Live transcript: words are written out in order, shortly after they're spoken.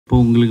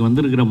இப்போ உங்களுக்கு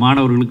வந்திருக்கிற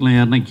மாணவர்களுக்கெல்லாம்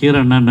யாருன்னா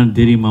கீரை என்னன்னு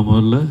தெரியுமா?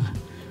 முதல்ல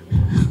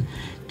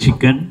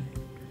சிக்கன்,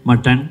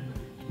 மட்டன்,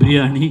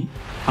 பிரியாணி.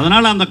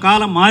 அதனால் அந்த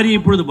காலம் மாறி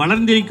இப்பொழுது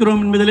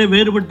வளர்ந்திருக்கிறோம் என்பதிலே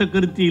வேறுபட்ட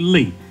கருத்து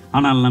இல்லை.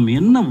 ஆனால் நம்ம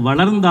என்ன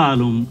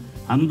வளர்ந்தாலும்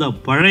அந்த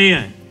பழைய,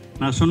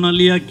 நான் சொன்ன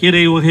இல்லையா,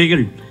 கீரை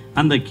வகைகள்,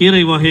 அந்த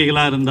கீரை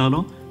வகைகளாக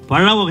இருந்தாலும்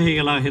பழ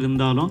வகைகளாக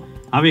இருந்தாலும்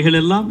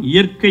அவைகளெல்லாம்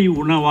இயற்கை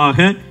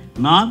உணவாக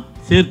நாம்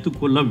சேர்த்து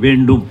கொள்ள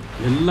வேண்டும்.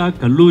 எல்லா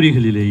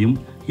கல்லூரிகளிலேயும்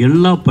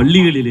எல்லா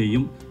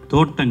பள்ளிகளிலேயும்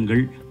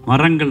தோட்டங்கள்,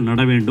 மரங்கள்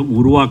நட வேண்டும்,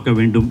 உருவாக்க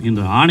வேண்டும்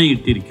என்று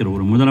ஆணையிட்டிருக்கிற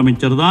ஒரு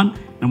முதலமைச்சர் தான்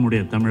நம்முடைய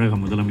தமிழக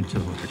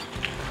முதலமைச்சர் அவர்கள்.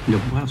 இந்த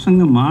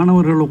பசங்க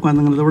மாணவர்கள்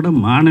உட்காந்துங்கிறத விட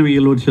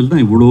மாணவிகள் வரிசையில்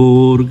தான் இவ்வளோ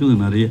இருக்குது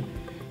நிறைய.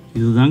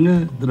 இதுதாங்க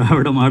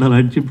திராவிட மாடல்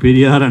ஆட்சி.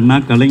 பெரியார், அண்ணா,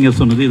 கலைஞர்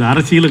சொன்னது. இது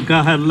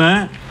அரசியலுக்காக அல்ல.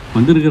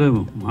 வந்திருக்கிற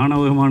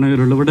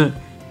மாணவர்களை விட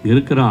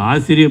இருக்கிற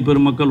ஆசிரியர்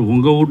பெருமக்கள்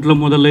உங்கள்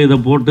வீட்டில் முதல்ல இதை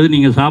போட்டு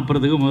நீங்கள்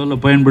சாப்பிட்றதுக்கு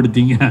முதல்ல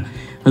பயன்படுத்திங்க.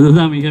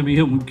 அதுதான் மிக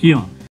மிக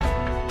முக்கியம்.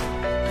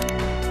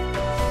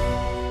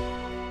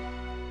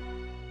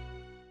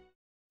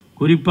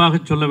 குறிப்பாக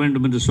சொல்ல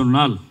வேண்டும் என்று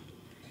சொன்னால்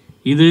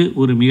இது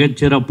ஒரு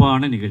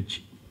மிகச்சிறப்பான நிகழ்ச்சி.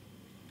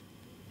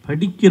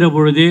 படிக்கிற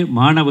பொழுதே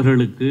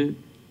மாணவர்களுக்கு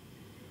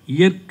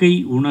இயற்கை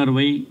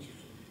உணர்வை,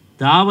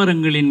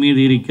 தாவரங்களின்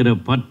மீது இருக்கிற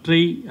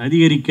பற்றை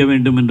அதிகரிக்க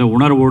வேண்டும் என்ற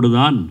உணர்வோடு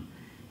தான்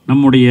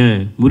நம்முடைய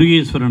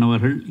முருகேஸ்வரன்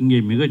அவர்கள்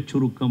இங்கே மிகச்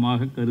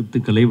சுருக்கமாக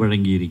கருத்துக்களை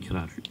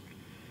வழங்கியிருக்கிறார்கள்.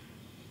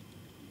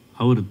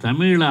 அவர்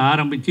தமிழில்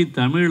ஆரம்பித்து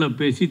தமிழில்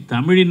பேசி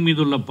தமிழின்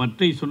மீதுள்ள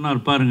பற்றை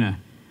சொன்னார் பாருங்க.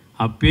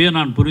 அப்பயே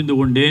நான் புரிந்து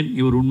கொண்டேன்,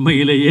 இவர்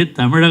உண்மையிலேயே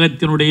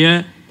தமிழகத்தினுடைய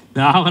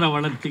தாவர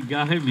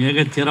வளர்ச்சிக்காக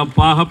மிகச்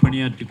சிறப்பாக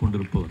பணியாற்றி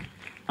கொண்டிருப்பவர்.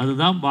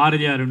 அதுதான்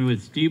பாரதியார்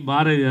யூனிவர்சிட்டி,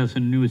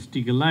 பாரதிதாசன்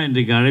யூனிவர்சிட்டிக்கெல்லாம்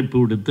இன்றைக்கு அழைப்பு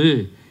விடுத்து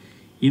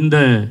இந்த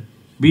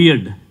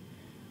பிஎட்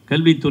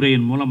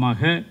கல்வித்துறையின்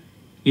மூலமாக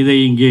இதை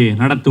இங்கே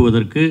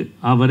நடத்துவதற்கு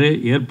அவர்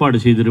ஏற்பாடு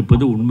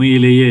செய்திருப்பது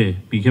உண்மையிலேயே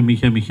மிக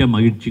மிக மிக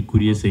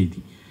மகிழ்ச்சிக்குரிய செய்தி.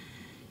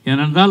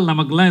 ஏனென்றால்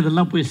நமக்கெல்லாம்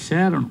இதெல்லாம் போய்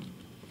சேரணும்.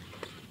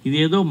 இது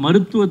ஏதோ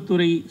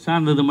மருத்துவத்துறை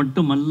சார்ந்தது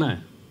மட்டுமல்ல,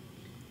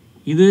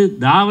 இது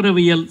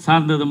தாவரவியல்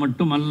சார்ந்தது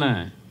மட்டுமல்ல,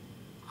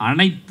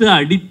 அனைத்து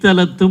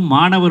அடித்தளத்தும்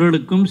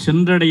மாணவர்களுக்கும்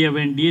சென்றடைய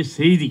வேண்டிய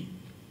செய்தி.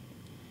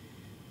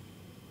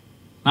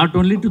 Not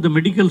only to the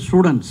medical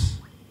students,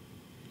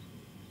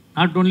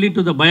 not only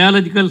to the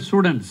biological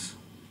students,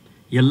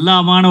 எல்லா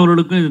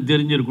மாணவர்களுக்கும் இது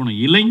தெரிஞ்சிருக்கணும்.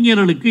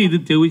 இளைஞர்களுக்கு இது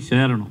தேவை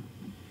சேரணும்.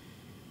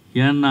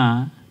 ஏன்னா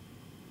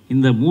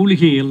இந்த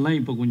மூலிகைகள்லாம்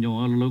இப்போ கொஞ்சம்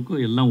ஓரளவுக்கு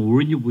எல்லாம்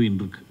ஒழிஞ்சு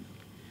போயின்னு இருக்கு.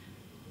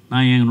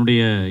 நான்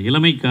என்னுடைய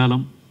இளமை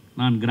காலம்,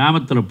 நான்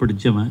கிராமத்தில்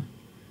படித்தவன்.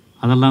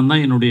 அதெல்லாம்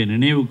தான் என்னுடைய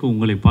நினைவுக்கு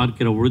உங்களை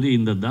பார்க்கிற பொழுது,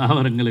 இந்த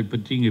தாவரங்களை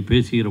பற்றி இங்கே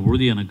பேசுகிற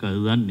பொழுது எனக்கு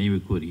அதுதான்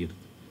நினைவுக்கு வருகிறது.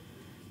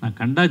 நான்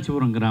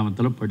கண்டாச்சிபுரம்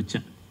கிராமத்தில்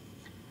படித்தேன்.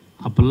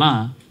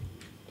 அப்போல்லாம்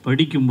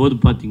படிக்கும்போது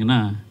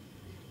பார்த்திங்கன்னா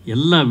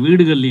எல்லா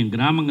வீடுகள்லையும்,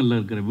 கிராமங்களில்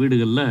இருக்கிற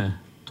வீடுகளில்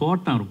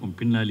தோட்டம் இருக்கும்.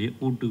 பின்னாலேயே,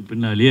 வீட்டுக்கு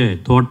பின்னாலேயே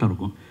தோட்டம்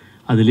இருக்கும்.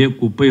 அதிலே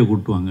குப்பையை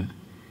கொட்டுவாங்க,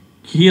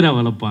 கீரை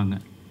வளர்ப்பாங்க.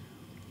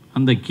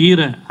 அந்த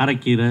கீரை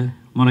அரைக்கீரை,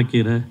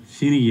 முளைக்கீரை,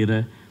 சிறுகீரை,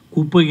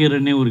 குப்பை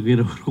கீரைன்னே ஒரு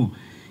கீரை இருக்கும்.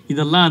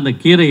 இதெல்லாம் அந்த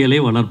கீரைகளை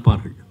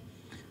வளர்ப்பார்கள்.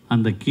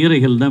 அந்த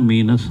கீரைகள் தான்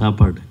மெயினாக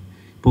சாப்பாடு.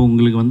 இப்போ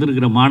உங்களுக்கு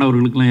வந்திருக்கிற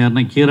மாணவர்களுக்கெல்லாம்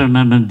யாருன்னா கீரை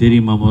என்னன்னு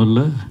தெரியுமா?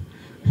 முதல்ல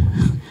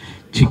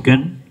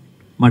சிக்கன்,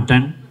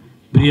 மட்டன்,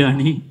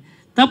 பிரியாணி.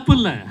 தப்பு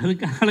இல்லை, அது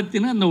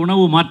காலத்தின அந்த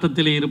உணவு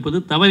மாற்றத்திலே இருப்பது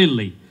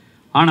தவறில்லை.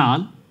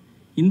 ஆனால்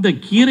இந்த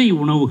கீரை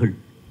உணவுகள்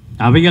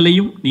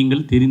அவைகளையும்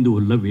நீங்கள் தெரிந்து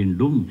கொள்ள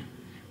வேண்டும்.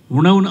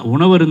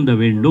 உணவருந்த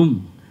வேண்டும்.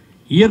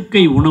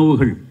 இயற்கை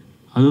உணவுகள்,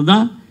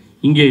 அதுதான்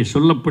இங்கே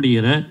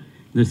சொல்லப்படுகிற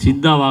இந்த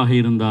சித்தாவாக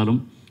இருந்தாலும்,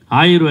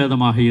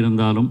 ஆயுர்வேதமாக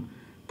இருந்தாலும்,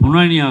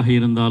 புனானியாக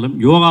இருந்தாலும்,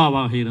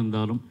 யோகாவாக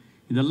இருந்தாலும்,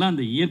 இதெல்லாம்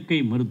இந்த இயற்கை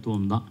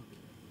மருத்துவம் தான்.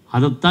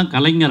 அதைத்தான்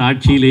கலைஞர்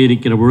ஆட்சியிலே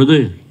இருக்கிற பொழுது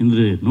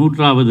இன்று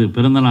 100வது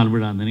பிறந்தநாள்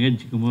விழா அந்த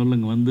நிகழ்ச்சிக்கு முதல்ல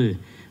இங்கே வந்து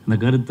அந்த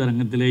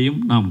கருத்தரங்கத்திலேயும்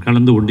நாம்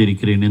கலந்து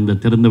கொண்டிருக்கிறேன். இந்த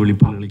திறந்தவெளி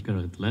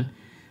பல்கலைக்கழகத்தில்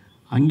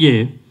அங்கே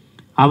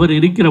அவர்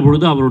இருக்கிற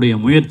பொழுது அவருடைய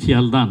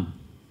முயற்சியால் தான்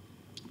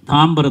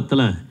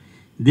தாம்பரத்தில்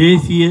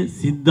தேசிய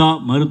சித்தா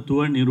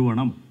மருத்துவ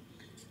நிறுவனம்,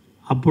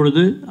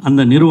 அப்பொழுது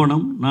அந்த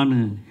நிறுவனம், நான்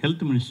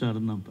ஹெல்த் மினிஸ்டராக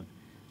இருந்தப்போ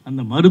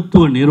அந்த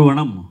மருத்துவ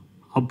நிறுவனம்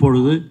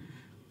அப்பொழுது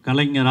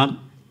கலைஞரால்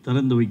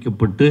திறந்து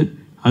வைக்கப்பட்டு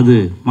அது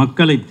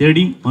மக்களை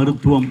தேடி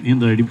மருத்துவம்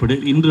என்ற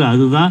அடிப்படையில் இன்று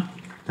அதுதான்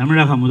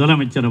தமிழக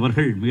முதலமைச்சர்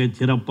அவர்கள் மிகச்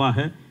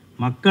சிறப்பாக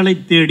மக்களை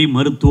தேடி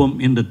மருத்துவம்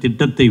என்ற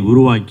திட்டத்தை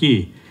உருவாக்கி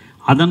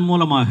அதன்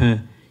மூலமாக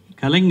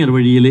கலைஞர்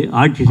வழியிலே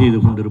ஆட்சி செய்து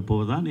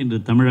கொண்டிருப்பதுதான் இன்று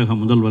தமிழக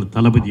முதல்வர்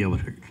தளபதி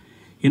அவர்கள்.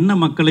 என்ன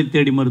மக்களை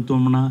தேடி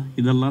மருத்துவம்னா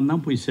இதெல்லாம்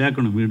தான் போய்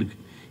சேர்க்கணும் வீடுக்கு.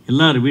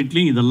 எல்லார்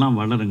வீட்லேயும் இதெல்லாம்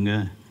வளருங்க,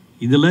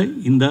 இதில்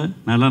இந்த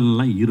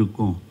நலனெல்லாம்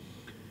இருக்கும்.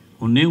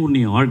 ஒன்றே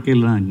என்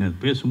வாழ்க்கையில் நான் இங்கே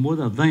பேசும்போது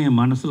அதுதான் என்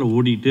மனசில்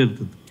ஓடிக்கிட்டே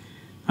இருந்தது.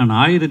 நான்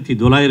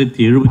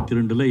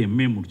 1972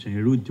 எம்ஏ முடித்தேன்,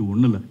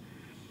 71.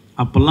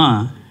 அப்போல்லாம்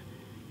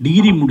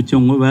டிகிரி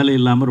முடித்தவங்க வேலை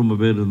இல்லாமல் ரொம்ப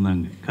பேர்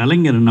இருந்தாங்க.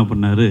 கலைஞர் என்ன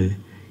பண்ணார்,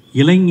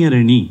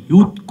 இளைஞரணி,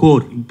 யூத்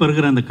கோர், இப்போ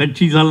இருக்கிற அந்த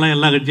கட்சிகளெல்லாம்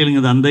எல்லா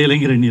கட்சியிலும் அந்த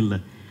இளைஞரணி இல்லை,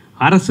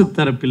 அரசு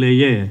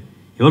தரப்பிலேயே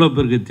எவ்வளோ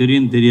பேருக்கு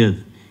தெரியும் தெரியாது,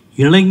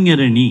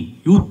 இளைஞரணி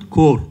யூத்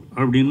கோர்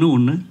அப்படின்னு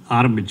ஒன்று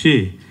ஆரம்பித்து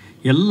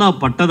எல்லா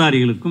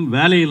பட்டதாரிகளுக்கும்,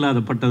 வேலை இல்லாத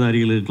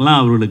பட்டதாரிகளுக்கெல்லாம்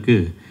அவர்களுக்கு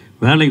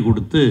வேலை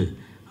கொடுத்து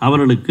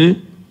அவர்களுக்கு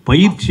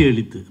பயிற்சி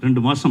அளித்து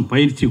 2 மாதம்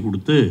பயிற்சி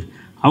கொடுத்து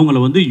அவங்கள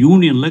வந்து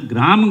யூனியனில்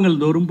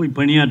கிராமங்கள் தோறும் போய்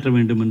பணியாற்ற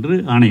வேண்டும் என்று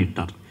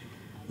ஆணையிட்டார்.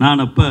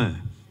 நான் அப்போ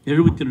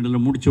 72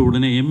 முடித்த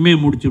உடனே எம்ஏ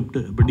முடிச்சு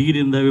விட்டு இப்போ டிகிரி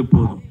இருந்தாவே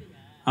போதும்.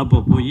 அப்போ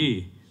போய்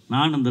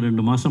நான் அந்த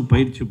 2 மாதம்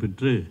பயிற்சி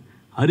பெற்று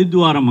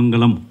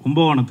ஹரித்வாரமங்கலம்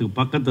கும்பகோணத்துக்கு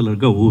பக்கத்தில்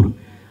இருக்க ஊர்,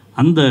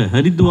 அந்த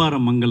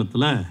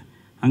ஹரித்வாரமங்கலத்தில்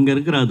அங்கே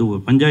இருக்கிற அது ஒரு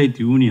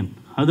பஞ்சாயத்து யூனியன்,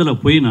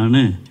 அதில் போய் நான்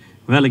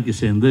வேலைக்கு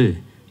சேர்ந்து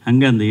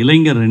அங்கே அந்த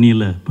இளைஞர்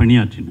அணியில்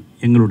பணியாற்றினேன்.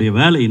 எங்களுடைய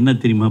வேலை என்ன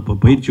தெரியுமா? இப்போ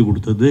பயிற்சி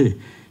கொடுத்தது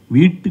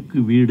வீட்டுக்கு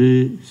வீடு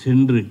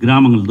சென்று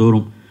கிராமங்கள்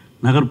தோறும்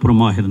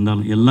நகர்ப்புறமாக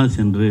இருந்தாலும் எல்லாம்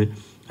சென்று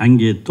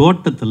அங்கே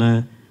தோட்டத்தில்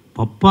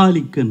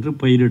பப்பாளிக்கென்று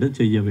பயிரிட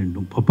செய்ய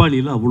வேண்டும்.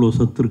 பப்பாளியில் அவ்வளோ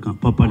சத்து இருக்கான்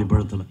பப்பாளி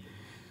பழத்தில்.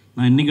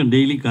 நான் இன்றைக்கும்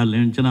டெய்லி காலையில்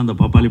எழுந்துச்சுன்னா அந்த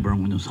பப்பாளி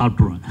பழம் கொஞ்சம்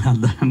சாப்பிட்ருவேன்.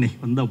 அந்த அன்றைக்கி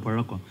வந்த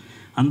பழக்கம்.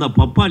 அந்த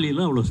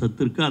பப்பாளியில் அவ்வளோ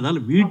சத்து இருக்குது. அதால்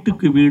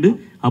வீட்டுக்கு வீடு,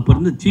 அப்போ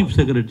இருந்த சீஃப்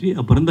செக்ரட்டரி,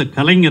 அப்போ இருந்த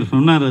கலைஞர்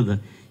சொன்னார், அதை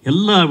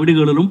எல்லா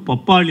வீடுகளிலும்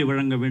பப்பாளி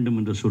வழங்க வேண்டும்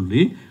என்று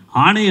சொல்லி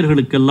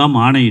ஆணையர்களுக்கெல்லாம்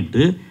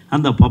ஆணையிட்டு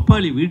அந்த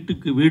பப்பாளி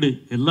வீட்டுக்கு வீடு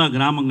எல்லா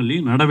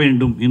கிராமங்களையும் நட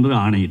வேண்டும் என்று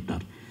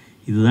ஆணையிட்டார்.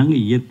 இதுதாங்க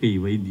இயற்கை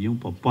வைத்தியம்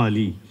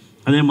பப்பாளி.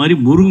 அதே மாதிரி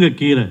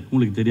முருங்கைக்கீரை,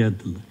 உங்களுக்கு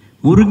தெரியாதில்ல,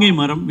 முருங்கை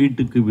மரம்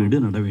வீட்டுக்கு வீடு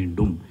நட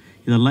வேண்டும்.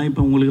 இதெல்லாம்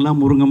இப்போ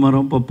உங்களுக்கெல்லாம் முருங்கை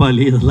மரம்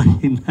பப்பாளி இதெல்லாம்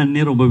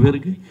என்னன்னே ரொம்ப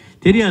பேருக்கு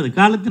தெரியாது.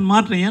 காலத்தின்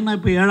மாற்றம். ஏன்னா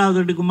இப்போ 7வது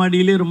அடுக்கு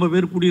மாடியிலே ரொம்ப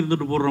பேர்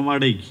குடியிருந்துட்டு போடுறோம்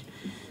வாடகைக்கு.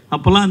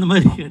 அப்போல்லாம் அந்த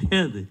மாதிரி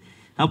கிடையாது.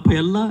 அப்போ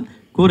எல்லாம்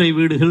கூரை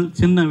வீடுகள்,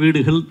 சின்ன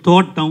வீடுகள்,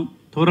 தோட்டம்,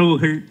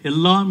 துறவுகள்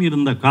எல்லாம்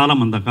இருந்த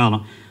காலம் அந்த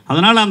காலம்.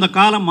 அதனால் அந்த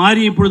காலம்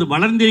மாறி இப்பொழுது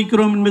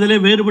வளர்ந்திருக்கிறோம் என்பதிலே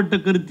வேறுபட்ட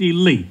கருத்து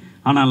இல்லை.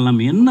 ஆனால்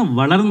நம்ம என்ன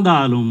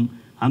வளர்ந்தாலும்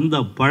அந்த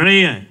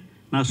பழைய,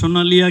 நான்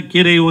சொன்னேன் இல்லையா,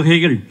 கீரை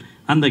வகைகள்,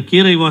 அந்த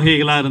கீரை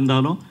வகைகளாக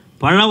இருந்தாலும்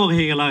பழ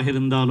வகைகளாக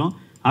இருந்தாலும்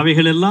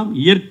அவைகளெல்லாம்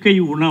இயற்கை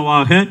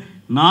உணவாக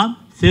நாம்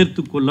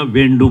சேர்த்து கொள்ள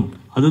வேண்டும்.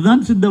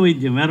 அதுதான் சித்த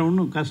வைத்தியம். வேறு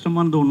ஒன்றும்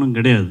கஷ்டமானது ஒன்றும்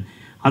கிடையாது.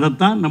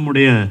 அதைத்தான்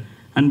நம்முடைய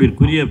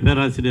அன்பிற்குரிய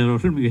பேராசிரியர்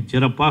அவர்கள் மிகச்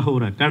சிறப்பாக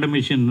ஒரு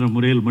அகாடமிஷியன் என்ற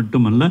முறையில்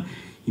மட்டுமல்ல,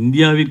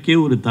 இந்தியாவிற்கே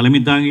ஒரு தலைமை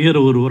தாங்குகிற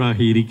ஒருவராக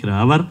இருக்கிற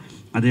அவர்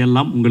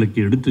அதையெல்லாம் உங்களுக்கு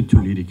எடுத்து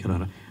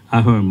சொல்லியிருக்கிறார்.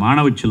 ஆகவே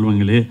மாணவ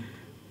செல்வங்களே,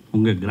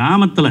 உங்கள்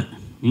கிராமத்தில்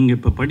நீங்கள்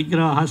இப்போ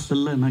படிக்கிற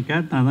ஹாஸ்டலில் நான்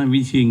கேட்டேன், அதான்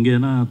வீசி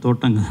இங்கேனா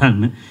தோட்டங்க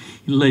தான்,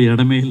 இல்லை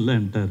இடமே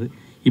இல்லைன்ட்டார்.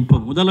 இப்போ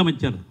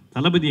முதலமைச்சர்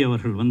தளபதி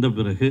அவர்கள் வந்த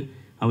பிறகு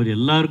அவர்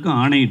எல்லாருக்கும்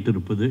ஆணையிட்டு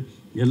இருப்பது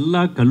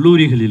எல்லா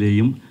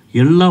கல்லூரிகளிலேயும்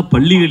எல்லா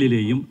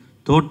பள்ளிகளிலேயும்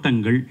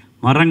தோட்டங்கள்,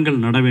 மரங்கள்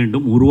நட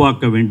வேண்டும்,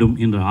 உருவாக்க வேண்டும்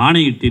என்று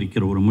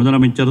ஆணையிட்டிருக்கிற ஒரு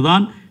முதலமைச்சர்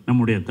தான்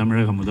நம்முடைய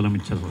தமிழக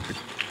முதலமைச்சர் அவர்கள்.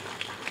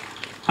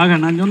 ஆக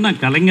நான் சொன்னேன்,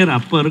 கலைஞர்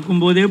அப்போ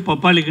இருக்கும்போதே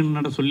பப்பாளி கன்று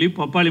நட சொல்லி,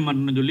 பப்பாளி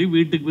மரம்னு சொல்லி,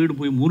 வீட்டுக்கு வீடு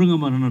போய் முருங்கை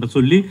மரம் நட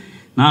சொல்லி,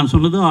 நான்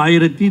சொன்னது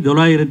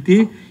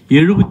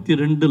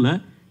 1972.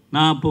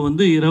 நான் அப்போ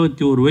வந்து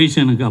 21 வயசு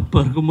எனக்கு. அப்போ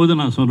இருக்கும்போது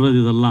நான் சொல்கிறது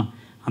இதெல்லாம்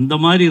அந்த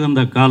மாதிரி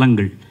இருந்த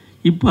காலங்கள்.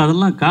 இப்போ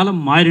அதெல்லாம்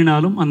காலம்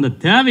மாறினாலும் அந்த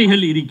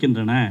தேவைகள்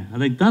இருக்கின்றன.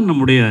 அதைத்தான்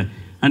நம்முடைய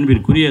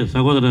அன்பிற்குரிய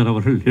சகோதரர்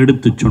அவர்கள்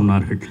எடுத்து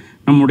சொன்னார்கள்.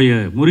 நம்முடைய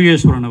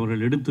முருகேஸ்வரன்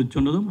அவர்கள் எடுத்து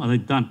சொன்னதும்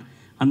அதைத்தான்.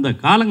 அந்த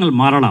காலங்கள்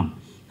மாறலாம்,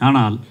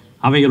 ஆனால்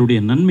அவைகளுடைய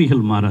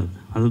நன்மைகள் மாறாது.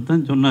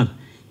 அதைத்தான் சொன்னார்.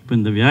 இப்போ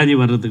இந்த வியாதி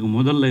வர்றதுக்கு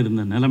முதல்ல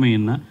இருந்த நிலைமை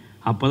என்ன,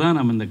 அப்போ தான்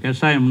நம்ம இந்த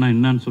கஷாயம்னா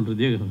என்னான்னு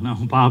சொல்கிறதே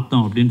நாம்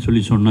பார்த்தோம் அப்படின்னு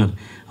சொல்லி சொன்னார்.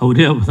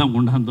 அவரே அப்போ தான்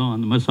கொண்டாந்தோம்,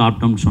 அந்த மாதிரி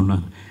சாப்பிட்டோம்னு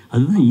சொன்னார்.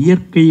 அதுதான்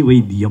இயற்கை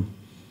வைத்தியம்.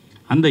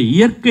 அந்த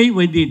இயற்கை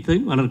வைத்தியத்தை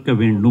வளர்க்க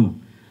வேண்டும்.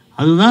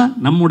 அதுதான்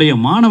நம்முடைய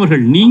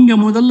மாணவர்கள்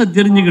நீங்கள் முதல்ல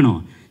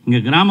தெரிஞ்சுக்கணும். இங்கே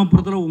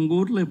கிராமப்புறத்தில் உங்கள்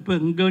ஊரில் இப்போ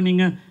இங்கே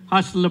நீங்கள்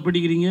ஹாஸ்டலில்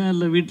படிக்கிறீங்க,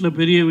 இல்லை வீட்டில்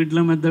பெரிய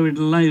வீட்டில் மெத்த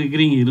வீட்டிலலாம்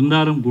இருக்கிறீங்க,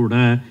 இருந்தாலும் கூட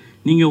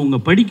நீங்கள்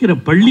உங்கள் படிக்கிற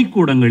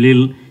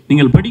பள்ளிக்கூடங்களில்,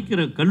 நீங்கள்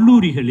படிக்கிற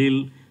கல்லூரிகளில்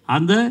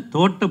அந்த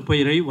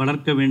தோட்டப்பயிரை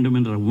வளர்க்க வேண்டும்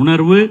என்ற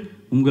உணர்வு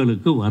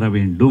உங்களுக்கு வர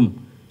வேண்டும்.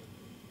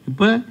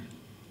 இப்போ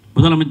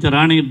முதலமைச்சர்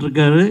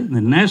ஆணையிட்டிருக்காரு,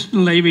 இந்த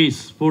நேஷ்னல்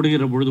ஹைவேஸ்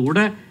போடுகிற பொழுது கூட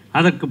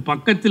அதற்கு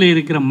பக்கத்தில்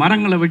இருக்கிற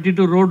மரங்களை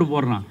வெட்டிட்டு ரோடு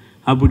போடுறான்.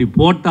 அப்படி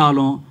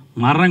போட்டாலும்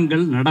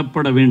மரங்கள்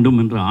நடப்பட வேண்டும்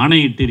என்று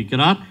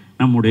ஆணையிட்டிருக்கிறார்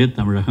நம்முடைய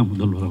தமிழக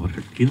முதல்வர்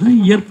அவர்கள். இதுதான்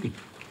இயற்கை.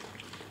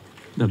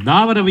 இந்த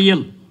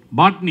தாவரவியல்,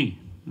 பாட்னி,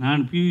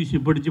 நான் பியூசி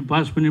படித்து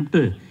பாஸ்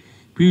பண்ணிவிட்டு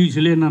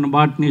பியூசிலே நான்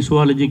பாட்னி,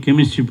 சுவாலஜி,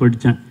 கெமிஸ்ட்ரி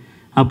படித்தேன்.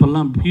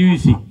 அப்போல்லாம்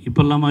பியூசி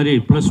இப்போல்லாம் மாதிரி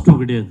 +2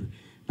 கிடையாது.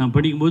 நான்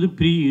படிக்கும்போது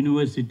ப்ரீ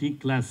யூனிவர்சிட்டி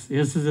கிளாஸ்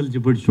SSLC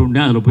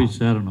படித்தோடனே அதில் போய்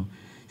சேரணும்.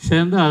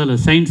 சேர்ந்து அதில்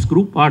சயின்ஸ்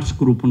குரூப், ஆர்ட்ஸ்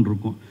குரூப்புன்னு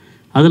இருக்கும்.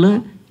 அதில்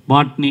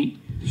பாட்னி,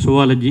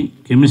 சுவாலஜி,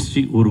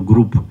 கெமிஸ்ட்ரி ஒரு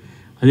குரூப்.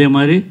 அதே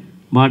மாதிரி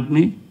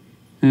botany,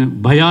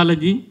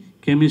 biology,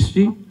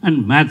 chemistry and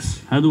maths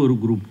அது ஒரு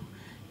குரூப்.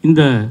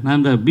 நான்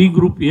இந்த பி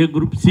குரூப், ஏ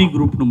குரூப், சி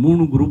குரூப்னு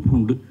 3 குரூப்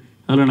உண்டு.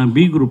 அதில் நான்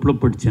பி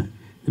குரூப்பில் படித்தேன்.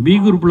 இந்த பி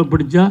குரூப்பில்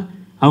படித்தா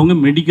அவங்க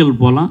மெடிக்கல்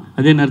போகலாம்,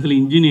 அதே நேரத்தில்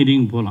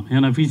இன்ஜினியரிங் போகலாம்.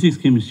 ஏன்னா ஃபிசிக்ஸ்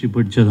கெமிஸ்ட்ரி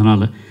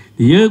படித்ததுனால.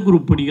 ஏ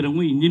குரூப்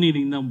படிக்கிறவங்க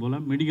இன்ஜினியரிங் தான்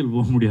போகலாம், மெடிக்கல்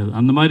போக முடியாது.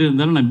 அந்த மாதிரி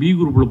இருந்தாலும் நான் பி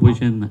குரூப்பில் போய்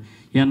சேர்ந்தேன்.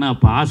 ஏன்னா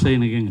அப்போ ஆசை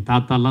எனக்கு, எங்கள்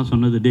தாத்தாலாம்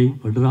சொன்னது, டேய்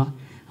படுறா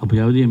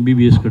அப்போயாவது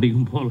MBBS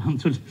கிடைக்கும்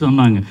போகலான்னு சொல்லி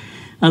சொன்னாங்க.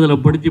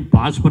 அதில் படித்து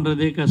பாஸ்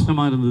பண்ணுறதே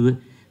கஷ்டமாக இருந்தது.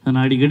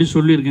 நான் அடிக்கடி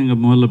சொல்லியிருக்கேங்க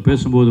முதல்ல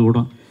பேசும்போது கூட.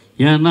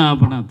 ஏன்னா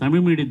அப்போ நான்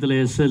தமிழ் மீடியத்தில்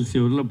SSLC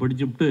வரல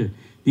படிச்சுவிட்டு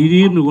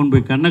திடீர்னு கொண்டு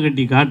போய் கண்ணை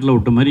கட்டி காட்டில்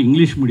விட்ட மாதிரி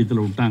இங்கிலீஷ்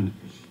மீடியத்தில் விட்டாங்க.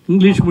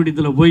 இங்கிலீஷ்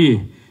மீடியத்தில் போய்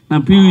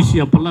நான் பியூசி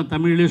அப்போல்லாம்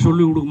தமிழ்லேயே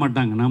சொல்லிக் கொடுக்க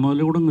மாட்டாங்க. நான்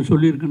முதல்ல கூட இங்கே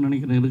சொல்லியிருக்கேன்னு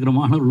நினைக்கிறேன், இருக்கிற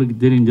மாணவர்களுக்கு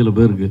தெரியும் சில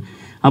பேருக்கு.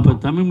 அப்போ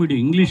தமிழ்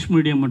மீடியம், இங்கிலீஷ்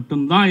மீடியம்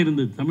மட்டும்தான்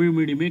இருந்தது, தமிழ்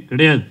மீடியமே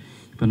கிடையாது.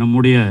 இப்போ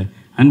நம்முடைய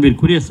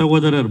அன்பிற்குரிய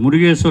சகோதரர்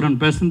முருகேஸ்வரன்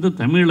பேசுனது,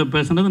 தமிழில்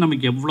பேசுனது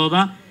நமக்கு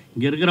எவ்வளோதான்.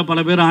 இங்கே இருக்கிற பல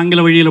பேர்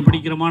ஆங்கில வழியில்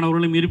படிக்கிற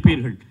மாணவர்களும்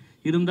இருப்பீர்கள்.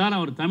 இருந்தாலும்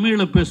அவர்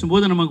தமிழில்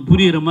பேசும்போது நமக்கு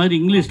புரிகிற மாதிரி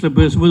இங்கிலீஷில்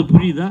பேசும்போது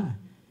புரியுதா?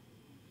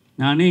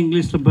 நானே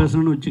இங்கிலீஷில்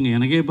பேசணும்னு வச்சுங்க,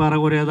 எனக்கே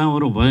பாரகுறையாக தான்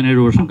வரும்.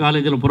 17 வருஷம்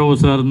காலேஜில்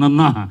ப்ரொஃபஸராக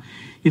இருந்தேன்னா,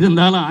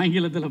 இருந்தாலும்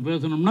ஆங்கிலத்தில்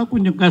பேசணும்னா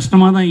கொஞ்சம்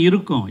கஷ்டமாக தான்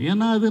இருக்கும்.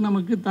 ஏன்னா அது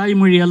நமக்கு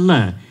தாய்மொழி அல்ல.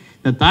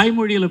 இந்த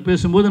தாய்மொழியில்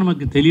பேசும்போது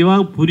நமக்கு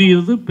தெளிவாக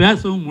புரியுறது,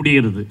 பேசவும்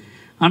முடிகிறது.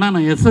 ஆனால்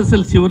நான்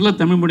எஸ்எஸ்எல்சி வரல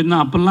தமிழ் மீடியம்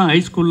தான். அப்போல்லாம்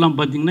ஹைஸ்கூல்லாம்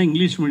பார்த்திங்கன்னா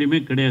இங்கிலீஷ்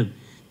மீடியமே கிடையாது,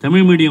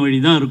 தமிழ் மீடியம் வழி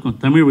தான் இருக்கும்,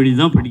 தமிழ் வழி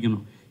தான்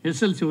படிக்கணும்.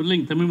 எஸ்எல்சி வரல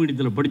இங்கே தமிழ்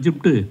மீடியத்தில்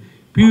படிச்சுட்டு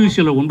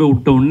பியூசியில் கொண்டு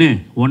விட்ட உடனே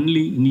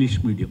ஒன்லி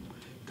இங்கிலீஷ் மீடியம்.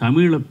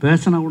 தமிழில்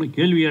பேசினா கூட,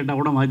 கேள்வி கேட்டால்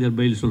கூட வாத்தியார்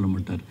பதில் சொல்ல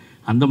மாட்டார்.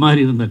 அந்த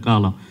மாதிரி இருந்த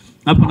காலம்.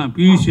 அப்போ நான்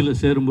பியூசியில்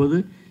சேரும்போது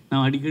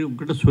நான் அடிக்கடி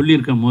உங்ககிட்ட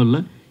சொல்லியிருக்கேன், முதல்ல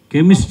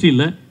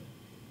கெமிஸ்ட்ரியில்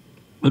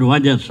ஒரு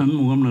வாத்தியார்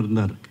சண்முகம்னு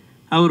இருந்தார்.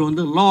 அவர்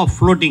law of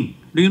floating,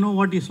 to you know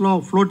what is law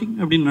of floating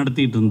அப்படின்னு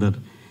நடத்திட்டு இருந்தார்.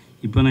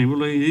 இப்போ நான்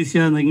இவ்வளோ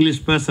ஈஸியாக அந்த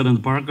இங்கிலீஷ் பேசுகிறேன்,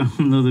 அந்த பழக்கம்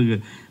இருந்ததுக்கு.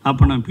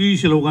 அப்போ நான்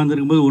பியூசியில்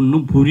உட்காந்துருக்கும்போது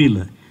ஒன்றும் புரியல.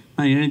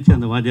 நான் எழுந்துச்சி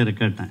அந்த வாத்தியாரை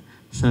கேட்டேன்,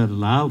 சார்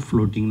லா ஆஃப்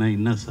ஃப்ளோட்டிங்னா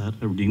என்ன சார்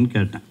அப்படின்னு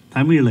கேட்டேன்,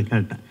 தமிழில்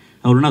கேட்டேன்.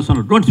 அவர் என்ன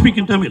சொன்னார், don't speak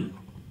in Tamil,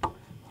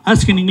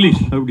 ask in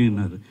English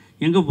அப்படின்னாரு.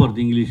 எங்கே போகிறது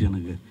இங்கிலீஷ்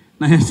எனக்கு?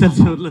 நான்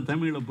எஸ்எல்சி வரல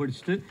தமிழில்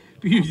படிச்சுட்டு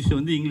பியூசி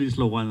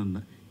இங்கிலீஷில்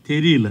உட்காந்துருந்தேன்,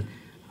 தெரியல.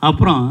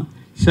 அப்புறம்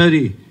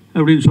சரி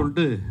அப்படின்னு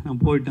சொல்லிட்டு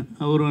நான் போயிட்டேன்.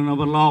 அவர்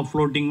நம்ம law of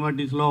floating,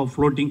 what is law of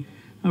floating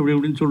அப்படி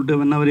இப்படின்னு சொல்லிட்டு,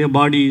 வென்னவரைய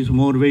body is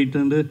more wait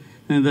and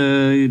இந்த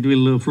இட்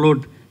வில்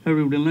ஃப்ளோட் அப்படி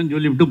இப்படின்லாம்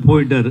சொல்லிவிட்டு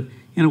போயிட்டார்.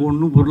 எனக்கு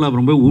ஒன்றும் புரியல.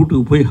 அப்புறம் போய்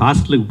வீட்டுக்கு போய்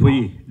ஹாஸ்டலுக்கு போய்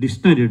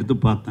டிக்ஷனரி எடுத்து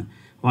பார்த்தேன்,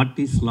 what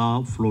is law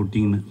of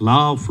ஃப்ளோட்டிங்னு. Law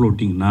of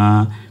ஃப்ளோட்டிங்னா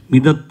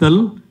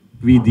மிதத்தல்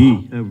விதி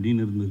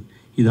அப்படின்னு இருந்தது.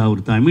 இது அவர்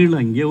தமிழில்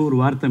அங்கேயே ஒரு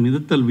வார்த்தை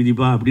மிதத்தல்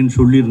விதிப்பா அப்படின்னு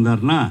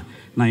சொல்லியிருந்தார்னா,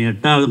 நான்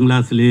 8ஆவது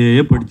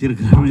கிளாஸ்லேயே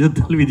படிச்சிருக்கிறேன்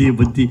மிதத்தல் விதியை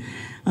பற்றி.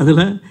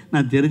 அதில்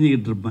நான்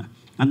தெரிஞ்சுக்கிட்டு இருப்பேன்.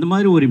 அந்த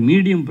மாதிரி ஒரு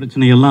மீடியம்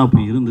பிரச்சனையெல்லாம் அப்போ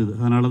இருந்தது.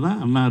 அதனால தான்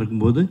அண்ணா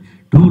இருக்கும்போது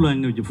 2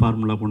 லாங்குவேஜ்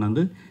ஃபார்முலா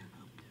கொண்டாந்து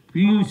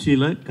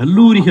பியூசியில்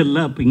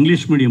கல்லூரிகளில் அப்போ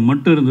இங்கிலீஷ் மீடியம்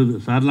மட்டும் இருந்தது.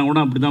 சார்லாம் கூட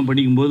அப்படி தான்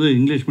படிக்கும்போது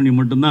இங்கிலீஷ் மீடியம்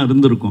மட்டும்தான்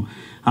இருந்திருக்கும்.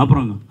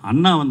 அப்புறம்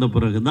அண்ணா வந்த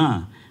பிறகு தான்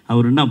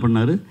அவர் என்ன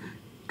பண்ணார்,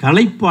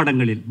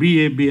 கலைப்பாடங்களில்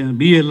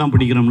பிஏலாம்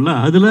படிக்கிறோம்ல,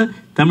 அதில்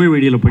தமிழ்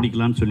வழியில்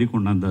படிக்கலான்னு சொல்லி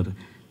கொண்டாந்தார்.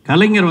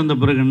 கலைஞர் வந்த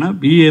பிறகுன்னா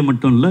பிஏ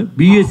மட்டும் இல்லை,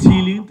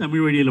 பிஎஸ்சிலையும்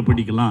தமிழ் வழியில்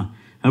படிக்கலாம்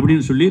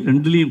அப்படின்னு சொல்லி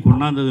 2லையும்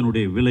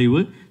கொண்டாந்ததனுடைய விளைவு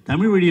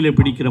தமிழ் வழியில்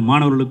படிக்கிற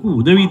மாணவர்களுக்கு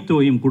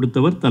உதவித்தொகையும்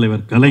கொடுத்தவர்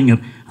தலைவர்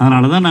கலைஞர்.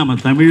 அதனால தான்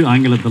நாம் தமிழ்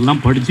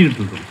ஆங்கிலத்தெல்லாம்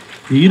படிச்சுக்கிட்டு இருக்கோம்.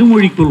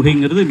 இருமொழி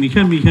கொள்கைங்கிறது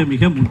மிக மிக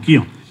மிக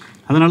முக்கியம்.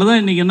 அதனால தான்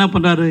இன்றைக்கி என்ன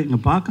பண்ணுறாரு, இங்கே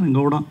பார்க்குறேன்,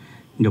 இங்கே கூட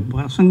இங்கே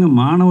பசங்க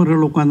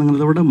மாணவர்கள்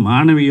உட்காந்துங்கிறத விட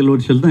மாணவிகள்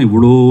வரிசையில் தான்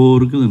இவ்வளோ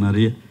இருக்குது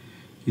நிறைய.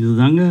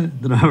 இதுதாங்க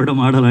திராவிட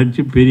மாடல்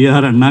ஆட்சி.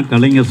 பெரியார், அண்ணா,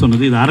 கலைஞர்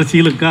சொன்னது. இது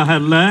அரசியலுக்காக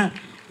அல்ல,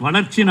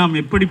 வளர்ச்சி நாம்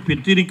எப்படி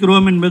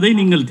பெற்றிருக்கிறோம் என்பதை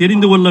நீங்கள்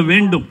தெரிந்து கொள்ள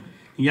வேண்டும்.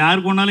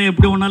 யாருக்கு ஒன்றாலும்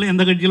எப்படி ஒன்றாலும்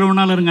எந்த கட்சியில்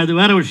ஒன்றாலும் இருங்க, அது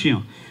வேறு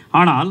விஷயம்.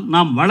 ஆனால்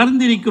நாம்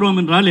வளர்ந்திருக்கிறோம்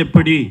என்றால்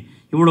எப்படி?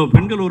 இவ்வளோ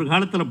பெண்கள் ஒரு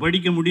காலத்தில்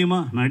படிக்க முடியுமா?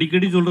 நான்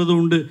அடிக்கடி சொல்கிறது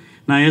உண்டு.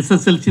 நான்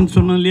எஸ்எஸ்எல்சின்னு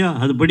சொன்னேன் இல்லையா,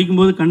 அது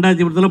படிக்கும்போது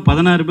கண்டாச்சிபுரத்தில்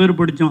 16 பேர்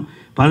படித்தோம்.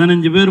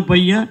 15 பேர்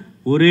பையன்,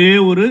 ஒரே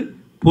ஒரு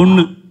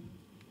பொண்ணு.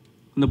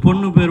 அந்த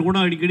பொண்ணு பேர் கூட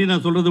அடிக்கடி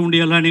நான் சொல்கிறது உண்டு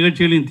எல்லா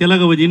நிகழ்ச்சிகளையும்,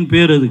 திலகவதின்னு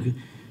பேர் அதுக்கு.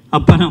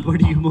 அப்போ நான்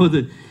படிக்கும்போது.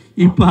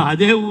 இப்போ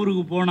அதே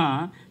ஊருக்கு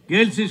போனால்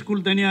கேர்ள்ஸ்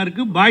ஸ்கூல் தனியாக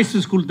இருக்குது, பாய்ஸ்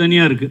ஸ்கூல்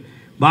தனியாக இருக்குது.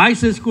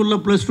 பாய்ஸ்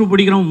ஸ்கூலில் +2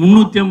 படிக்கிறவங்க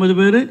 350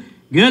 பேர்,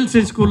 கேர்ள்ஸ்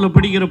ஸ்கூலில்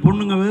படிக்கிற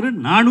பொண்ணுங்க வேறு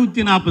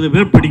 440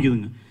 பேர்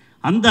படிக்குதுங்க.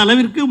 அந்த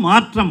அளவிற்கு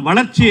மாற்றம்,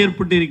 வளர்ச்சி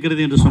ஏற்பட்டு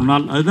இருக்கிறது என்று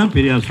சொன்னால் அதுதான்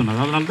பெரியார் சொன்னார்.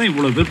 அதனால தான்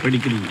இவ்வளோ பேர்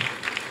படிக்கிறீங்க.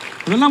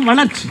 அதெல்லாம்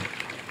வளர்ச்சி.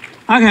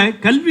 ஆக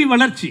கல்வி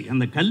வளர்ச்சி.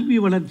 அந்த கல்வி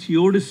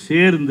வளர்ச்சியோடு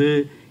சேர்ந்து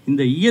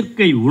இந்த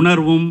இயற்கை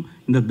உணர்வும்,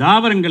 இந்த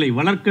தாவரங்களை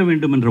வளர்க்க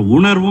வேண்டும் என்ற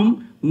உணர்வும்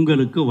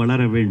உங்களுக்கு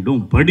வளர வேண்டும்.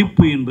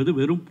 படிப்பு என்பது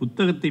வெறும்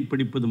புத்தகத்தை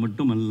படிப்பது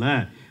மட்டுமல்ல,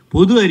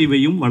 பொது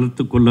அறிவையும்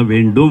வளர்த்து கொள்ள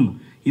வேண்டும்.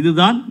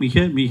 இதுதான்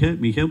மிக மிக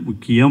மிக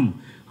முக்கியம்.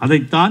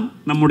 அதைத்தான்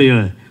நம்முடைய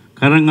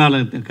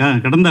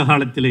கடந்த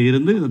காலத்திலே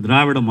இருந்து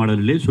திராவிட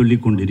மாடலிலே சொல்லி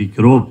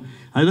கொண்டிருக்கிறோம்.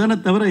 அதுதானே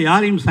தவிர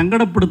யாரையும்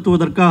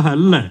சங்கடப்படுத்துவதற்காக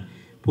அல்ல.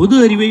 பொது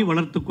அறிவை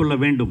வளர்த்து கொள்ள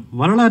வேண்டும்,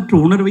 வரலாற்று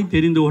உணர்வை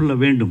தெரிந்து கொள்ள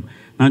வேண்டும்.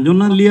 நான்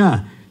சொன்னேன் இல்லையா,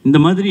 இந்த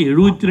மாதிரி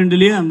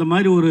 72லேயே அந்த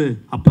மாதிரி ஒரு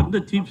அப்போ இருந்த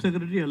சீஃப்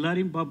செக்ரட்டரி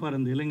எல்லாரையும் பார்ப்பார்.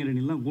 அந்த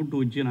இளைஞரணிலாம் கூட்டு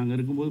வச்சு, நாங்கள்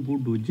இருக்கும்போது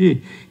கூட்டு வச்சு,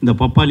 இந்த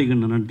பப்பாளி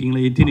கண்ணை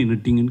நட்டிங்களா, எத்தினி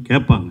நட்டிங்கன்னு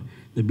கேட்பாங்க.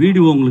 இந்த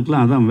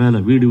வீடியோங்களுக்கெலாம் அதான் வேலை,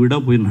 வீடு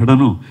வீடாக போய்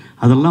நடணும்,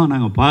 அதெல்லாம்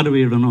நாங்கள்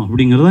பார்வையிடணும்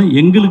அப்படிங்கிறதான்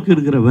எங்களுக்கு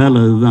இருக்கிற வேலை.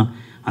 அதுதான்.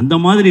 அந்த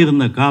மாதிரி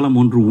இருந்த காலம்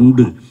ஒன்று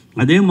உண்டு.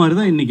 அதே மாதிரி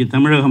தான் இன்றைக்கி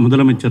தமிழக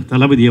முதலமைச்சர்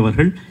தளபதி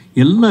அவர்கள்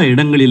எல்லா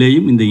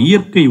இடங்களிலேயும் இந்த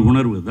இயற்கை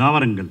உணர்வு,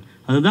 தாவரங்கள்,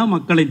 அதுதான்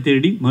மக்களை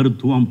தேடி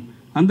மருத்துவம்.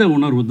 அந்த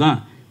உணர்வு தான்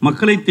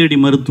மக்களை தேடி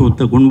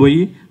மருத்துவத்தை கொண்டு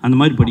போய் அந்த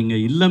மாதிரி படிங்க.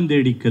 இல்லம்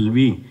தேடி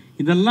கல்வி,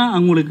 இதெல்லாம்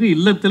அவங்களுக்கு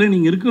இல்லத்தில்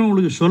நீங்கள்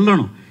இருக்கிறவங்களுக்கு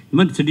சொல்லணும். இந்த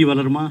மாதிரி செடி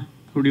வளருமா,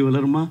 இப்படி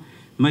வளருமா,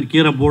 இந்த மாதிரி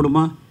கீரை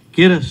போடுமா,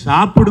 கீரை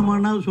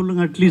சாப்பிடுமான்னா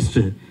சொல்லுங்கள்.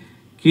 அட்லீஸ்ட்டு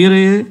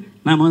கீரையே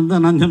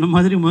நான் சொன்ன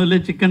மாதிரி முதல்ல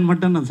சிக்கன்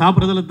மட்டன்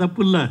சாப்பிட்றதில்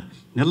தப்பு இல்லை,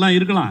 எல்லாம்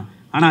இருக்கலாம்.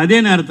 ஆனால் அதே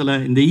நேரத்தில்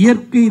இந்த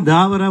இயற்கை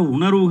தாவர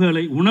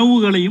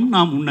உணவுகளையும்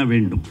நாம் உண்ண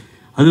வேண்டும்.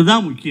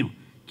 அதுதான் முக்கியம்.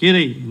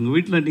 கீரை எங்கள்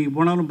வீட்டில் நீங்கள்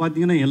போனாலும்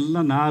பார்த்தீங்கன்னா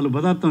எல்லாம் 4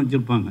 பதார்த்தம்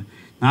வச்சுருப்பாங்க.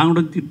 நான்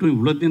கூட திட்டம்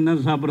இவ்வளோ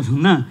தின்னர்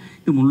சாப்பிட்றதுன்னா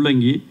இது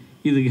முள்ளங்கி,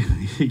 இது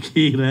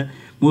கீரை,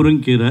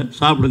 முருங்கீரை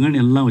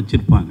சாப்பிடுங்கன்னு எல்லாம்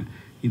வச்சுருப்பாங்க.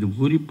 இது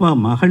குறிப்பாக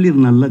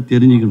மகளிர் நல்லா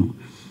தெரிஞ்சுக்கணும்.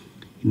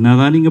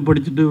 என்னதான் நீங்கள்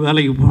படிச்சுட்டு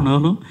வேலைக்கு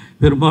போனாலும்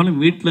பெரும்பாலும்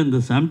வீட்டில் இந்த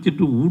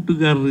சமைச்சிட்டு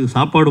வீட்டுக்காரருக்கு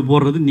சாப்பாடு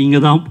போடுறது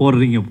நீங்கள் தான்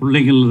போடுறீங்க.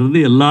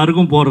 பிள்ளைங்கள்லேருந்து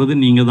எல்லாருக்கும் போடுறது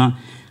நீங்கள் தான்.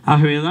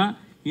 ஆகவே தான்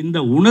இந்த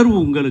உணர்வு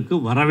உங்களுக்கு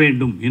வர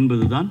வேண்டும்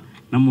என்பது தான்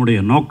நம்முடைய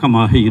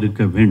நோக்கமாக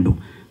இருக்க வேண்டும்.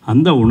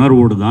 அந்த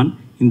உணர்வோடு தான்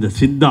இந்த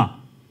சித்தா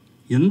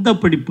எந்த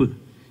படிப்பு,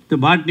 இந்த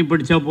பாட்னி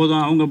படித்தா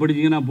போதும், அவங்க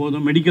படிச்சிங்கன்னா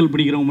போதும், மெடிக்கல்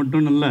படிக்கிறவங்க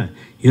மட்டும் இல்லை,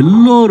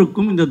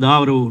 எல்லோருக்கும் இந்த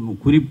தாவர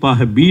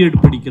குறிப்பாக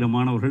பிஎட் படிக்கிற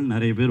மாணவர்கள்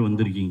நிறைய பேர்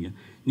வந்திருக்கீங்க.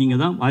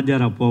 நீங்கள் தான்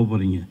வாத்தியாராக போக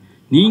போகிறீங்க.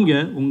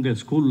 நீங்கள் உங்கள்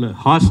ஸ்கூலில்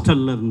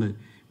ஹாஸ்டலில் இருந்து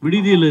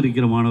விடுதியில்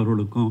இருக்கிற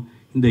மாணவர்களுக்கும்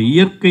இந்த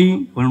இயற்கை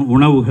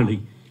உணவுகளை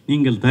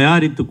நீங்கள்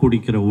தயாரித்து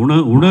கொடுக்கிற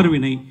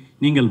உணர்வினை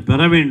நீங்கள்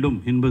பெற வேண்டும்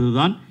என்பது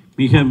தான்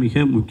மிக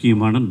மிக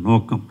முக்கியமான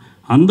நோக்கம்.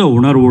 அந்த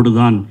உணர்வோடு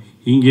தான்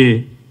இங்கே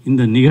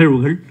இந்த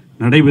நிகழ்வுகள்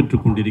நடைபெற்று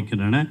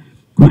கொண்டிருக்கின்றன.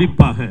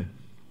 குறிப்பாக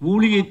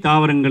மூலிகை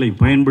தாவரங்களை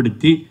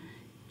பயன்படுத்தி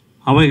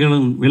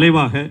அவைகளின்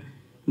விளைவாக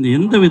இந்த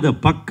எந்தவித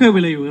பக்க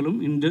விளைவுகளும்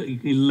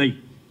இல்லை.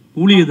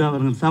 மூலிகை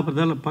தாவரங்கள்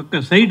சாப்பிட்றதால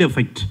பக்க சைடு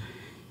எஃபெக்ட்.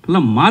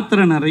 இப்போல்லாம்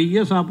மாத்திரை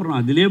நிறைய சாப்பிட்றோம்,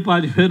 அதிலே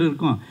பாதி பேர்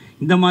இருக்கும்.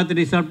 இந்த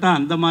மாத்திரை சாப்பிட்டா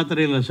அந்த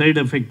மாத்திரையில் சைடு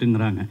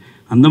எஃபெக்ட்டுங்கிறாங்க.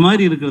 அந்த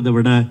மாதிரி இருக்கிறத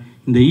விட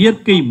இந்த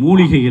இயற்கை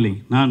மூலிகைகளை,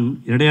 நான்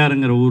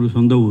இடையாறுங்கிற ஊர்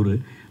சொந்த ஊர்,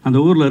 அந்த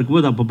ஊரில்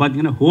இருக்கும்போது அப்போ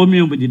பார்த்திங்கன்னா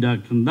ஹோமியோபதி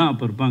டாக்டர்னு தான்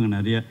அப்போ இருப்பாங்க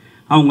நிறைய.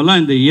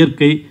 அவங்கெல்லாம் இந்த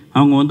இயற்கை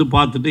அவங்க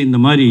பார்த்துட்டு இந்த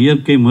மாதிரி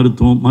இயற்கை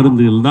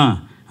மருந்துகள் தான்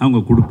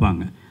அவங்க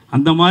கொடுப்பாங்க.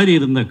 அந்த மாதிரி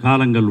இருந்த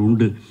காலங்கள்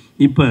உண்டு.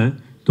 இப்போ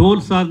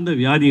தோல் சார்ந்த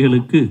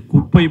வியாதிகளுக்கு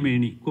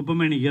குப்பைமேனி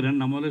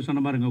கீரைன்னு நம்மளே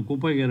சொன்ன பாருங்க,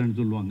 குப்பை கீரைன்னு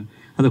சொல்லுவாங்க.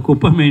 அந்த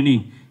குப்பைமேனி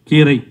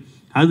கீரை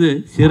அது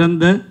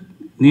சிறந்த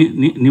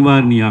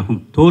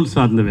நிவாரணியாகும் தோல்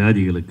சார்ந்த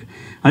வியாதிகளுக்கு.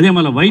 அதே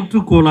மாதிரி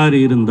வயிற்றுக்கோளாறு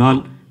இருந்தால்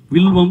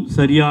வில்வம்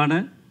சரியான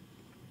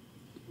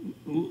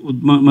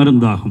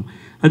மருந்தாகும்.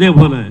 அதே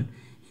போல்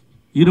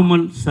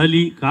இருமல்,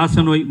 சளி,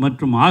 காசநோய்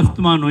மற்றும்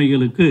ஆஸ்துமா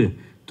நோய்களுக்கு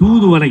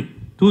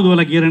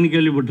தூதுவளை கீரைன்னு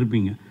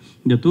கேள்விப்பட்டிருப்பீங்க.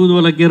 இந்த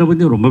தூதுவளை கீரை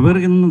பற்றி ரொம்ப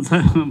பேருக்கு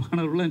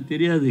மாணவர்கள்லாம்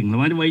தெரியாது. எங்களை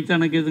மாதிரி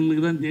வயசான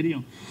கேதுங்களுக்கு தான்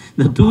தெரியும்.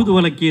 இந்த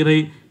தூதுவளை கீரை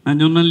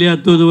நான் சொன்னேன் இல்லையா,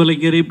 தூதுவளை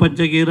கீரை,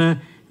 பச்சை கீரை,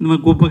 இந்த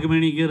மாதிரி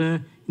குப்பைமேனி கீரை,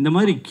 இந்த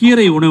மாதிரி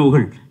கீரை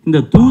உணவுகள் இந்த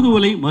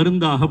தூதுவளை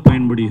மருந்தாக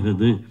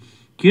பயன்படுகிறது.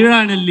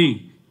 கீழாநெல்லி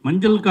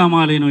மஞ்சள்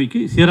காமாலை நோய்க்கு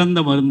சிறந்த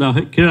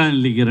மருந்தாக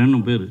கீழாநெல்லி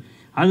கீரைன்னு பேர்.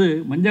 அது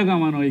மஞ்சள்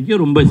காமாலை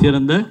நோய்க்கு ரொம்ப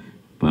சிறந்த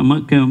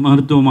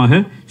மருத்துவமாக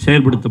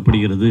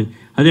செயல்படுத்தப்படுகிறது.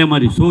 அதே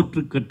மாதிரி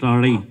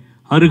சோற்றுக்கற்றாழை,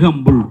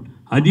 அருகம்புல்,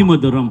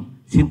 அதிமதுரம்,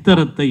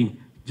 சித்தரத்தை,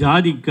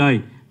 ஜாதிக்காய்,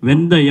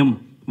 வெந்தயம்,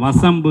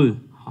 வசம்பு,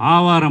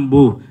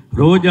 ஆவாரம்பூ,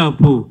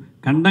 ரோஜாப்பூ,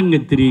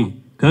 கண்டங்கத்திரி,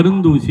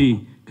 கருந்தூசி,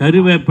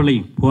 கருவேப்பிலை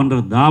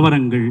போன்ற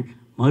தாவரங்கள்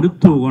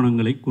மருத்துவ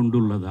குணங்களை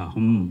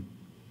கொண்டுள்ளதாகும்.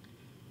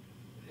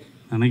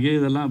 எனக்கே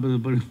இதெல்லாம்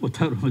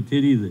பார்த்தா ரொம்ப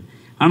தெரியுது.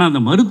 ஆனால்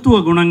அந்த மருத்துவ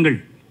குணங்கள்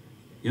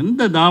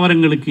எந்த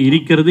தாவரங்களுக்கு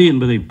இருக்கிறது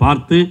என்பதை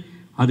பார்த்து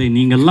அதை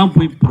நீங்கள்லாம்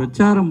போய்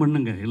பிரச்சாரம்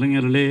பண்ணுங்கள்.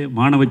 இளைஞர்களே,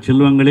 மாணவ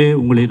செல்வங்களே,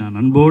 உங்களை நான்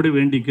அன்போடு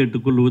வேண்டி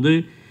கேட்டுக்கொள்வது,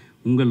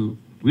 உங்கள்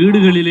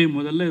வீடுகளிலே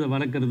முதல்ல இதை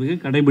வளர்க்குறதுக்கு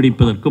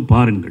கடைபிடிப்பதற்கு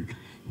பாருங்கள்.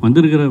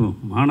 வந்திருக்கிற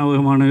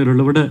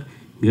மாணவர்களை விட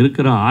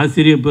இருக்கிற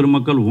ஆசிரியர்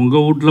பெருமக்கள்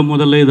உங்கள் வீட்டில்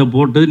முதல்ல இதை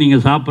போட்டு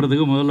நீங்கள்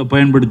சாப்பிட்றதுக்கு முதல்ல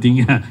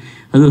பயன்படுத்திங்க.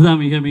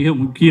 அதுதான் மிக மிக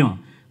முக்கியம்.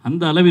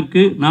 அந்த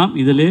அளவிற்கு நாம்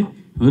இதிலே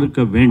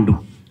இருக்க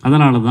வேண்டும்.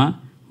 அதனால தான்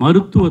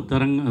மருத்துவ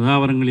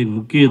தாவரங்களின்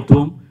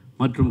முக்கியத்துவம்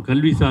மற்றும்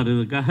கல்வி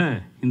சார்ந்ததுக்காக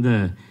இந்த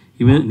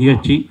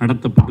நிகழ்ச்சி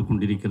நடத்தப்பட்டு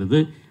கொண்டிருக்கிறது.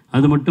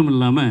 அது மட்டும்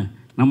இல்லாமல்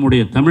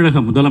நம்முடைய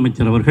தமிழக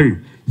முதலமைச்சர் அவர்கள்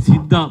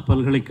சித்தா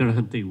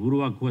பல்கலைக்கழகத்தை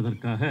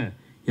உருவாக்குவதற்காக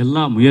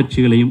எல்லா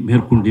முயற்சிகளையும்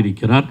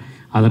மேற்கொண்டிருக்கிறார்.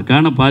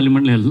 அதற்கான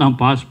பார்லிமெண்ட்டில் எல்லாம்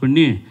பாஸ்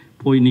பண்ணி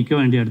போய் நிற்க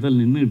வேண்டிய இடத்துல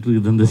நின்றுட்டு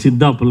இருக்குது. அந்த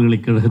சித்தா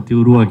பல்கலைக்கழகத்தை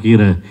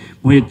உருவாக்குகிற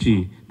முயற்சி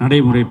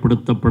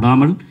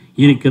நடைமுறைப்படுத்தப்படாமல்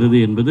இருக்கிறது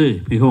என்பது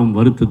மிகவும்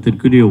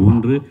வருத்தத்திற்குரிய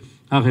ஒன்று.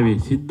 ஆகவே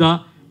சித்தா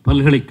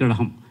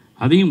பல்கலைக்கழகம்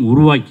அதையும்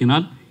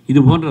உருவாக்கினால் இது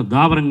போன்ற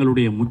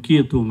தாவரங்களுடைய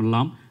முக்கியத்துவம்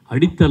எல்லாம்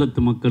அடித்தளத்து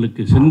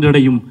மக்களுக்கு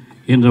சென்றடையும்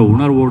என்ற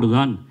உணர்வோடு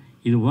தான்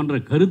இது போன்ற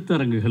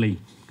கருத்தரங்குகளை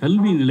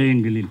கல்வி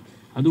நிலையங்களில்,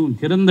 அதுவும்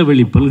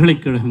திறந்தவெளி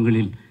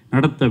பல்கலைக்கழகங்களில்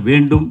நடத்த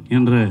வேண்டும்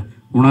என்ற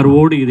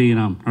உணர்வோடு இதை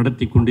நாம்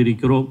நடத்தி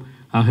கொண்டிருக்கிறோம்.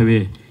 ஆகவே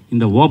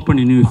இந்த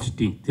ஓப்பன்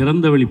யூனிவர்சிட்டி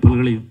திறந்தவெளி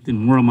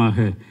பல்கலைக்கழகத்தின்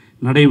மூலமாக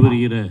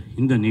நடைபெறுகிற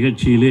இந்த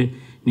நிகழ்ச்சியிலே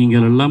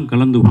நீங்கள் எல்லாம்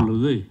கலந்து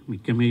கொள்வது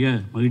மிக மிக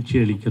மகிழ்ச்சி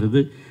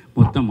அளிக்கிறது.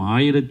 மொத்தம்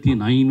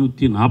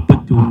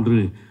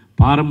 1541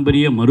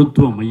 பாரம்பரிய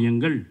மருத்துவ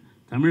மையங்கள்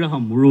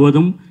தமிழகம்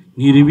முழுவதும்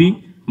நிறுவி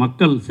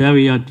மக்கள்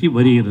சேவையாற்றி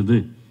வருகிறது.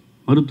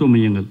 மருத்துவ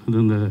மையங்கள், அது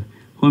இந்த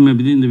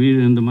ஹோமியோபதி, இந்த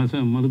இந்த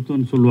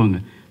மருத்துவம்னு சொல்லுவாங்க.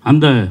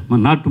 அந்த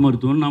நாட்டு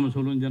மருத்துவம்னு நாம்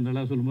சொல்லுவோம்,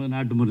 ஜென்ரலாக சொல்லும்போது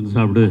நாட்டு மருந்து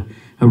சாப்பிடு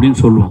அப்படின்னு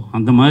சொல்லுவோம்.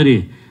 அந்த மாதிரி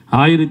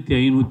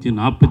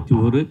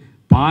 1541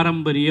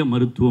 பாரம்பரிய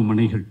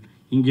மருத்துவமனைகள்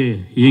இங்கே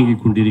இயங்கி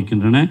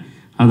கொண்டிருக்கின்றன.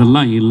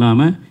 அதெல்லாம்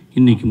இல்லாமல்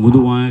இன்றைக்கி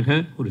முதுவாக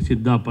ஒரு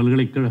சித்தா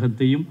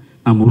பல்கலைக்கழகத்தையும்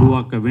நாம்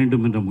உருவாக்க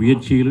வேண்டும் என்ற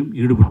முயற்சியிலும்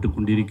ஈடுபட்டு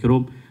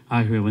கொண்டிருக்கிறோம்.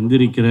 ஆகவே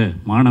வந்திருக்கிற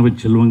மாணவ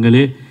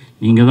செல்வங்களே,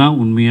 நீங்கள் தான்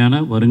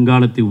உண்மையான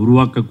வருங்காலத்தை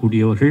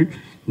உருவாக்கக்கூடியவர்கள்.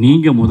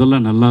 நீங்கள் முதல்ல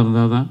நல்லா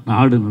இருந்தால் தான்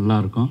நாடு நல்லா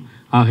இருக்கும்.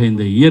 ஆக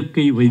இந்த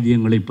இயற்கை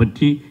வைத்தியங்களை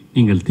பற்றி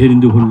நீங்கள்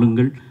தெரிந்து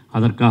கொள்ளுங்கள்.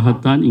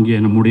 அதற்காகத்தான் இங்கே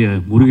நம்முடைய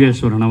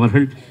முருகேஸ்வரன்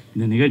அவர்கள்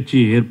இந்த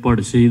நிகழ்ச்சியை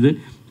ஏற்பாடு செய்து,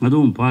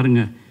 அதுவும்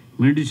பாருங்கள்,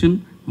 மெடிசின்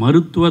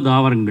மருத்துவ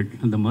தாவரங்கள்,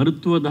 அந்த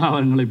மருத்துவ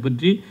தாவரங்களை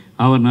பற்றி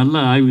அவர் நல்ல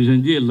ஆய்வு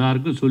செஞ்சு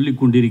எல்லாருக்கும் சொல்லி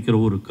கொண்டிருக்கிற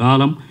ஒரு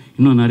காலம்.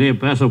 இன்னும் நிறைய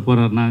பேச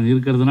போகிறார். நான்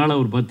இருக்கிறதுனால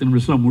ஒரு 10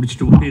 நிமிஷத்தில்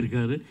முடிச்சுட்டு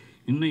போயிருக்காரு.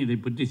 இன்னும் இதை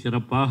பற்றி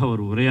சிறப்பாக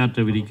அவர்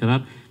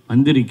உரையாற்றவிருக்கிறார்.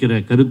 வந்திருக்கிற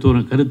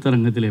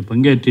கருத்தரங்கத்திலே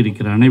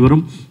பங்கேற்றிருக்கிற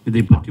அனைவரும்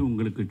இதை பற்றி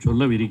உங்களுக்கு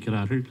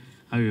சொல்லவிருக்கிறார்கள்.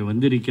 ஆகவே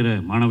வந்திருக்கிற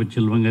மாணவ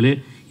செல்வங்களே,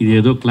 இது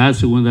ஏதோ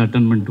கிளாஸுக்கு வந்து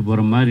அட்டன் பண்ணிட்டு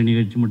போகிற மாதிரி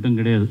நிகழ்ச்சி மட்டும்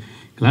கிடையாது.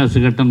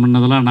 கிளாஸுக்கு அட்டன்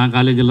பண்ணதெல்லாம் நான்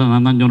காலேஜில்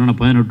நான் தான் சொன்னேன்,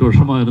 18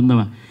 வருஷமாக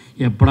இருந்தவன்.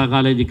 எப்படா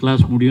காலேஜ்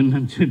கிளாஸ் முடியும்னு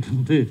நினச்சிட்டு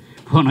இருந்து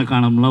போன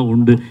காலம்லாம்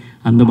உண்டு.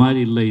 அந்த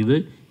மாதிரி இல்லை. இது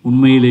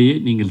உண்மையிலேயே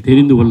நீங்கள்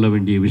தெரிந்து கொள்ள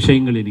வேண்டிய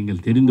விஷயங்களை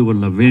நீங்கள் தெரிந்து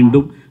கொள்ள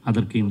வேண்டும்.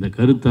 அதற்கு இந்த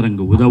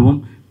கருத்தரங்கு உதவும்.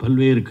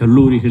 பல்வேறு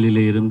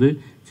கல்லூரிகளிலே இருந்து,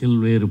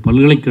 பல்வேறு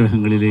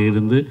பல்கலைக்கழகங்களிலே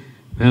இருந்து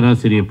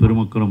பேராசிரியர்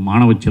பெருமக்களும்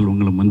மாணவ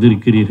செல்வங்களும்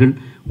வந்திருக்கிறீர்கள்.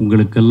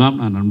 உங்களுக்கெல்லாம்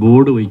நான்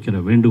அன்போடு வைக்கிற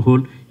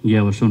வேண்டுகோள், இங்கே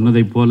அவர்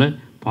சொன்னதைப் போல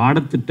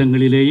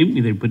பாடத்திட்டங்களிலேயும்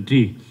இதை பற்றி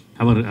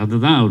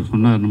அதுதான் அவர்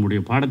சொன்னார், நம்முடைய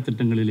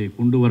பாடத்திட்டங்களிலே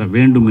கொண்டு வர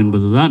வேண்டும்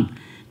என்பதுதான்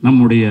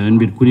நம்முடைய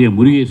அன்பிற்குரிய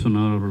முருகேசன்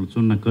அவர்கள்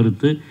சொன்ன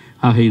கருத்து.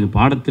 ஆக இது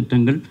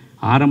பாடத்திட்டங்கள்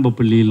ஆரம்ப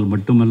பள்ளியில்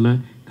மட்டுமல்ல,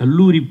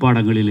 கல்லூரி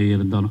பாடங்களிலே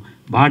இருந்தாலும்,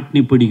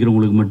 பாட்னி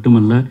படிக்கிறவங்களுக்கு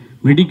மட்டுமல்ல,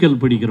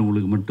 மெடிக்கல்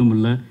படிக்கிறவங்களுக்கு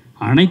மட்டுமல்ல,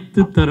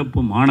 அனைத்து தரப்பு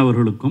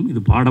மாணவர்களுக்கும்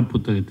இது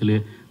பாடப்புத்தகத்திலே,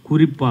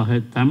 குறிப்பாக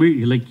தமிழ்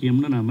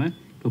இலக்கியம்னு நாம்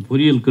இப்போ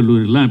பொறியியல்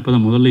கல்லூரிலாம் இப்போ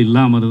தான் முதல்ல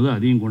இல்லாமல் இருந்தது,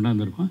 அதையும்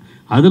கொண்டாந்துருக்கோம்.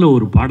 அதில்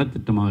ஒரு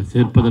பாடத்திட்டமாக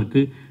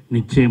சேர்ப்பதற்கு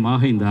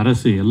நிச்சயமாக இந்த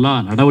அரசு எல்லா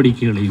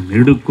நடவடிக்கைகளையும்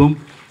எடுக்கும்.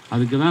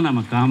 அதுக்கு தான்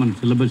நம்ம காமன்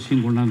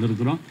சிலபஸையும்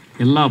கொண்டாந்துருக்கிறோம்.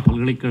 எல்லா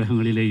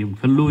பல்கலைக்கழகங்களிலேயும்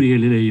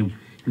கல்லூரிகளிலேயும்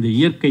இந்த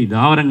இயற்கை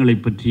தாவரங்களை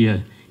பற்றிய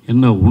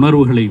என்ன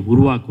உணர்வுகளை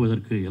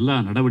உருவாக்குவதற்கு எல்லா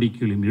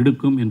நடவடிக்கைகளையும்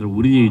எடுக்கும் என்ற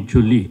உறுதியை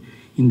சொல்லி,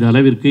 இந்த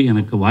அளவிற்கு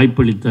எனக்கு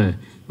வாய்ப்பளித்த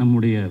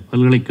நம்முடைய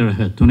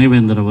பல்கலைக்கழக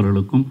துணைவேந்தர்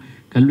அவர்களுக்கும்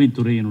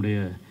கல்வித்துறையினுடைய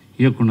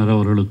இயக்குனர்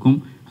அவர்களுக்கும்,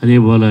 அதே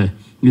போல்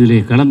இதிலே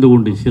கலந்து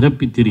கொண்டு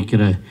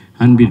சிறப்பித்திருக்கிற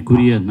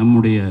அன்பிற்குரிய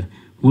நம்முடைய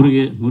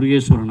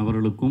முருகேஸ்வரன்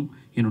அவர்களுக்கும்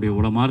என்னுடைய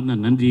உளமார்ந்த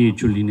நன்றியை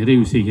சொல்லி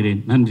நிறைவு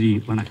செய்கிறேன். நன்றி,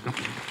 வணக்கம்.